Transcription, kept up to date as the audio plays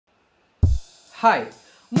Hi.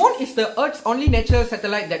 Moon is the Earth's only natural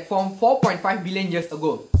satellite that formed 4.5 billion years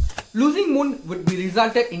ago. Losing Moon would be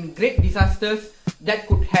resulted in great disasters that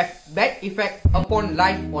could have bad effect upon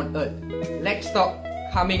life on Earth. Let's talk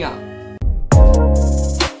coming up.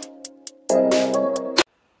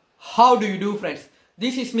 How do you do, friends?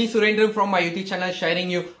 This is me Surendran from my YouTube channel, sharing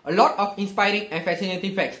you a lot of inspiring and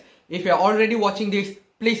fascinating facts. If you are already watching this,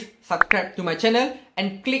 please subscribe to my channel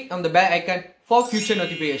and click on the bell icon for future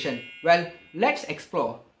notification. Well, let's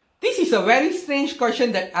explore. This is a very strange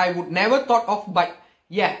question that I would never thought of, but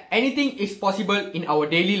yeah, anything is possible in our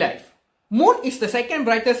daily life. Moon is the second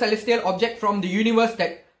brightest celestial object from the universe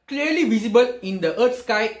that clearly visible in the Earth's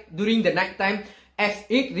sky during the night time as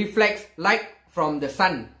it reflects light from the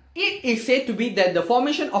sun. It is said to be that the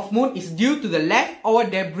formation of Moon is due to the leftover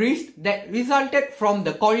debris that resulted from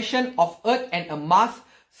the collision of Earth and a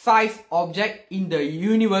Mars-sized object in the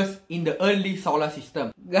universe in the early solar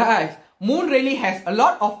system. Guys, Moon really has a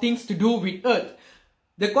lot of things to do with Earth.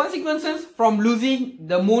 The consequences from losing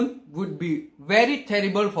the Moon would be very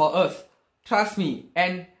terrible for us. Trust me,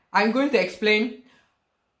 and I'm going to explain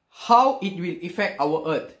how it will affect our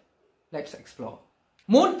Earth. Let's explore.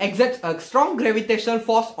 Moon exerts a strong gravitational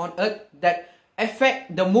force on Earth that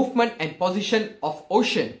affect the movement and position of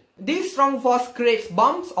ocean. This strong force creates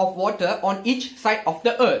bumps of water on each side of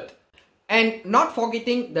the Earth. And not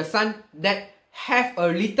forgetting the Sun that have a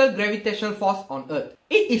little gravitational force on Earth.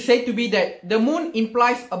 It is said to be that the Moon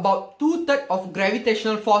implies about 2/3 of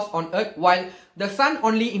gravitational force on Earth, while the Sun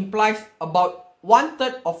only implies about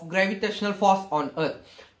 1/3 of gravitational force on Earth.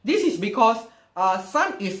 This is because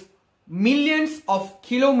Sun is millions of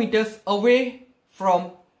kilometers away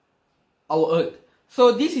from our Earth.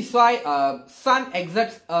 So this is why Sun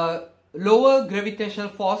exerts a lower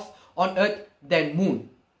gravitational force on Earth than Moon.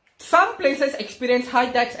 Some places experience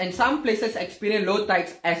high tides and some places experience low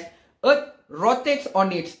tides as Earth rotates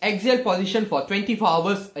on its axial position for 24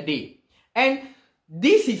 hours a day. And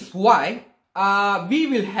this is why we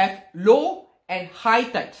will have low and high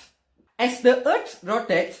tides. As the Earth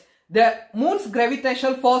rotates, the Moon's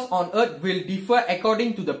gravitational force on Earth will differ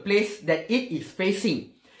according to the place that it is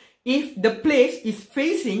facing. If the place is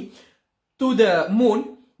facing to the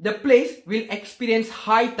Moon, the place will experience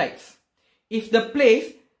high tides. If the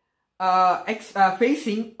place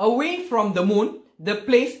facing away from the Moon, the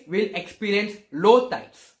place will experience low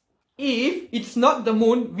tides. If it's not the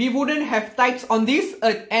Moon, we wouldn't have tides on this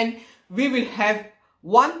Earth, and we will have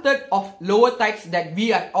 1/3 of lower tides that we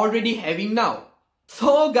are already having now.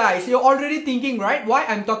 So guys, you're already thinking, right, why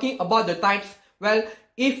I'm talking about the tides? Well,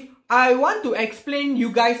 if I want to explain you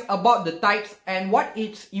guys about the tides and what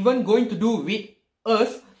it's even going to do with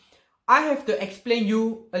us, I have to explain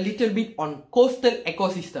you a little bit on coastal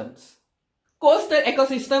ecosystems. Coastal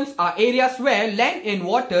ecosystems are areas where land and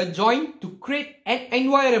water join to create an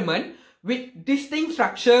environment with distinct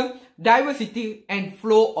structure, diversity, and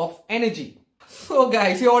flow of energy. So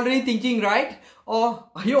guys, you're already thinking, right?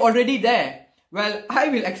 Or are you already there? Well,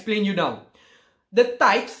 I will explain you now. The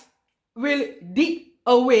tides will dig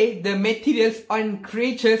away the materials and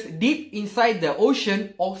creatures deep inside the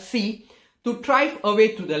ocean or sea to thrive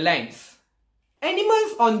away to the lands.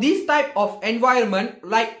 Animals on this type of environment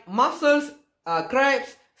like mussels,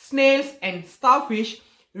 crabs, snails and starfish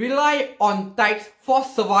rely on tides for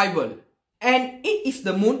survival. And it is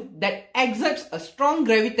the Moon that exerts a strong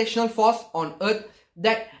gravitational force on Earth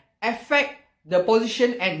that affect the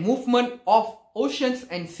position and movement of oceans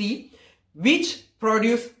and sea, which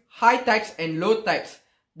produce high tides and low tides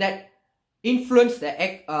that influence the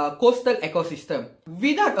coastal ecosystem.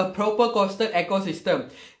 Without a proper coastal ecosystem,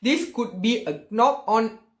 this could be a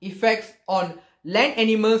knock-on effects on land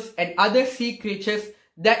animals and other sea creatures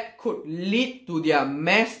that could lead to their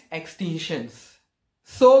mass extinctions.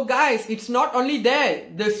 So guys, it's not only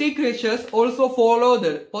that, the sea creatures also follow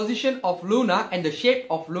the position of Luna and the shape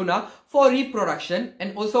of Luna for reproduction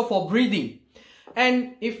and also for breeding.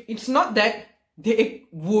 And if it's not that, they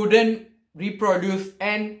wouldn't reproduce,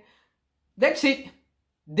 and that's it.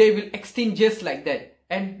 They will extinct just like that.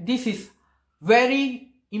 And this is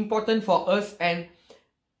very important for us, and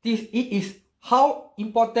it is how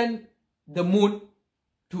important the Moon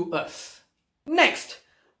to us. Next,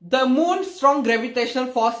 the Moon's strong gravitational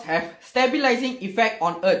force have stabilizing effect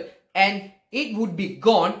on Earth, and it would be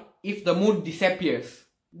gone if the Moon disappears.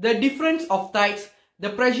 The difference of tides, the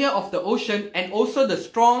pressure of the ocean, and also the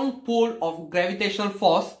strong pull of gravitational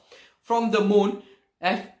force from the Moon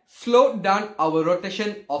have slowed down our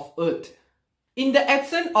rotation of Earth. In the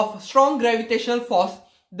absence of strong gravitational force,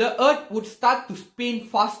 the Earth would start to spin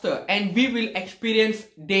faster and we will experience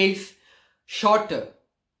days shorter.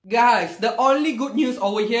 Guys, the only good news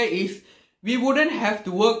over here is we wouldn't have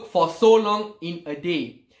to work for so long in a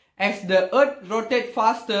day. As the earth rotates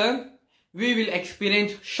faster, we will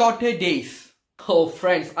experience shorter days. Oh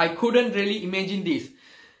friends, I couldn't really imagine this.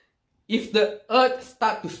 If the earth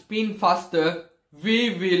starts to spin faster, we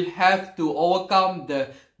will have to overcome the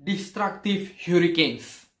destructive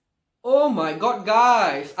hurricanes. Oh my god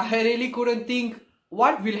guys, I really couldn't think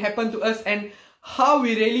what will happen to us and how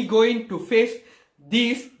we really going to face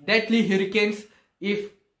these deadly hurricanes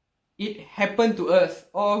if it happened to us.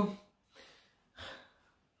 Oh,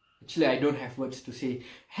 actually I don't have words to say.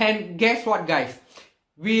 And guess what guys,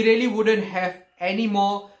 we really wouldn't have any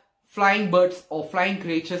more flying birds or flying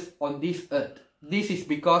creatures on this earth. This is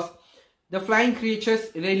because the flying creatures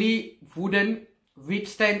really wouldn't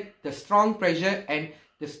withstand the strong pressure and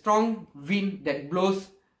the strong wind that blows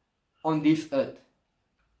on this earth.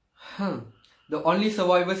 The only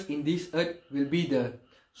survivors in this earth will be the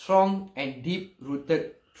strong and deep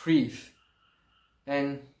rooted trees.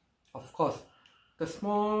 And of course, the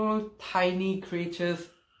small tiny creatures,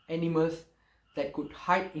 animals that could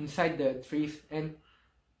hide inside the trees, and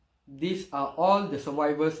these are all the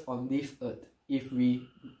survivors on this earth if we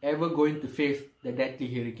ever going to face the deadly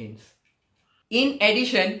hurricanes. In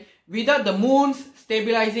addition, without the moon's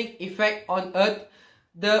stabilizing effect on earth,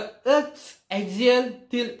 the earth's axial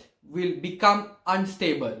tilt will become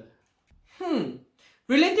unstable.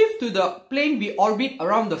 Relative to the plane we orbit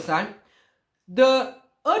around the sun, the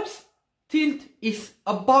earth's tilt is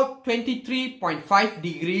about 23.5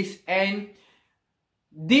 degrees, and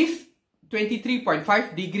this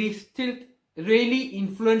 23.5 degrees tilt really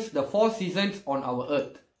influence the 4 seasons on our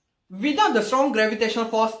earth. Without the strong gravitational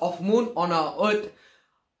force of moon on our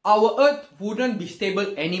earth wouldn't be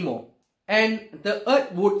stable anymore, and the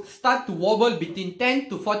earth would start to wobble between 10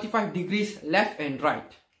 to 45 degrees left and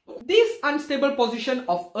right. This unstable position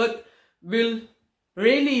of earth will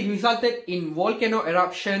really result in volcano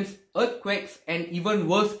eruptions, earthquakes, and even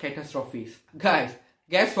worse catastrophes. Guys,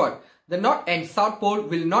 guess what? The North and South Pole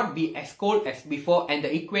will not be as cold as before, and the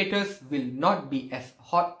equators will not be as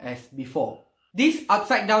hot as before. This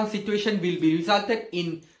upside down situation will be resulted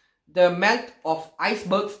in the melt of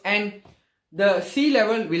icebergs, and the sea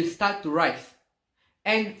level will start to rise,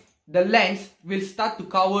 and the lands will start to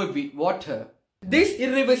cover with water. This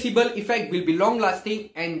irreversible effect will be long lasting,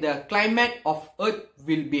 and the climate of Earth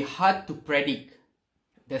will be hard to predict.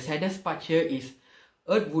 The saddest part here is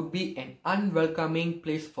Earth would be an unwelcoming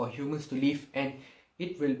place for humans to live, and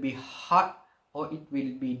it will be hard or it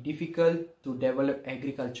will be difficult to develop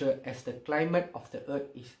agriculture as the climate of the Earth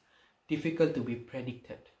is difficult to be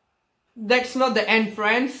predicted. That's not the end,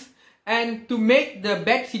 friends. And to make the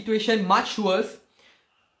bad situation much worse,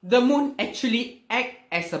 the moon actually acts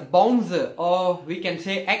as a bouncer, or we can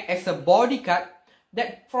say act as a bodyguard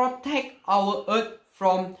that protect our Earth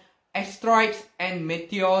from asteroids and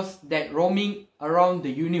meteors that roaming around the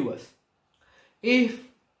universe. If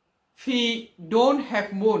we don't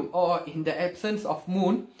have moon, or in the absence of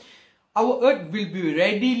moon, our Earth will be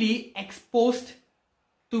readily exposed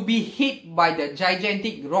to be hit by the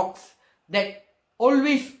gigantic rocks that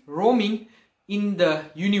always roaming in the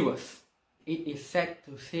universe. It is sad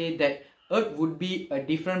to say that Earth would be a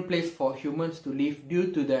different place for humans to live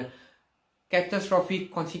due to the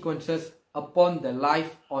catastrophic consequences upon the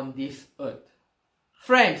life on this Earth.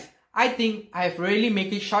 Friends, I think I have really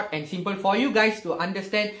made it short and simple for you guys to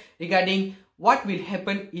understand regarding what will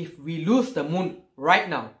happen if we lose the moon right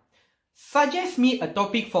now. Suggest me a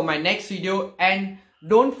topic for my next video, and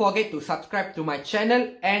don't forget to subscribe to my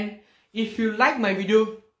channel, and if you like my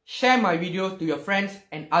video, share my video to your friends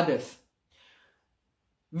and others.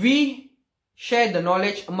 We share the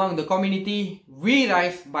knowledge among the community. We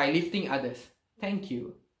rise by lifting others. Thank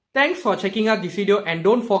you. Thanks for checking out this video, and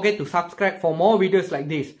don't forget to subscribe for more videos like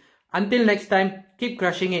this. Until next time, keep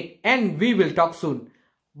crushing it, and we will talk soon.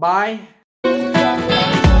 Bye.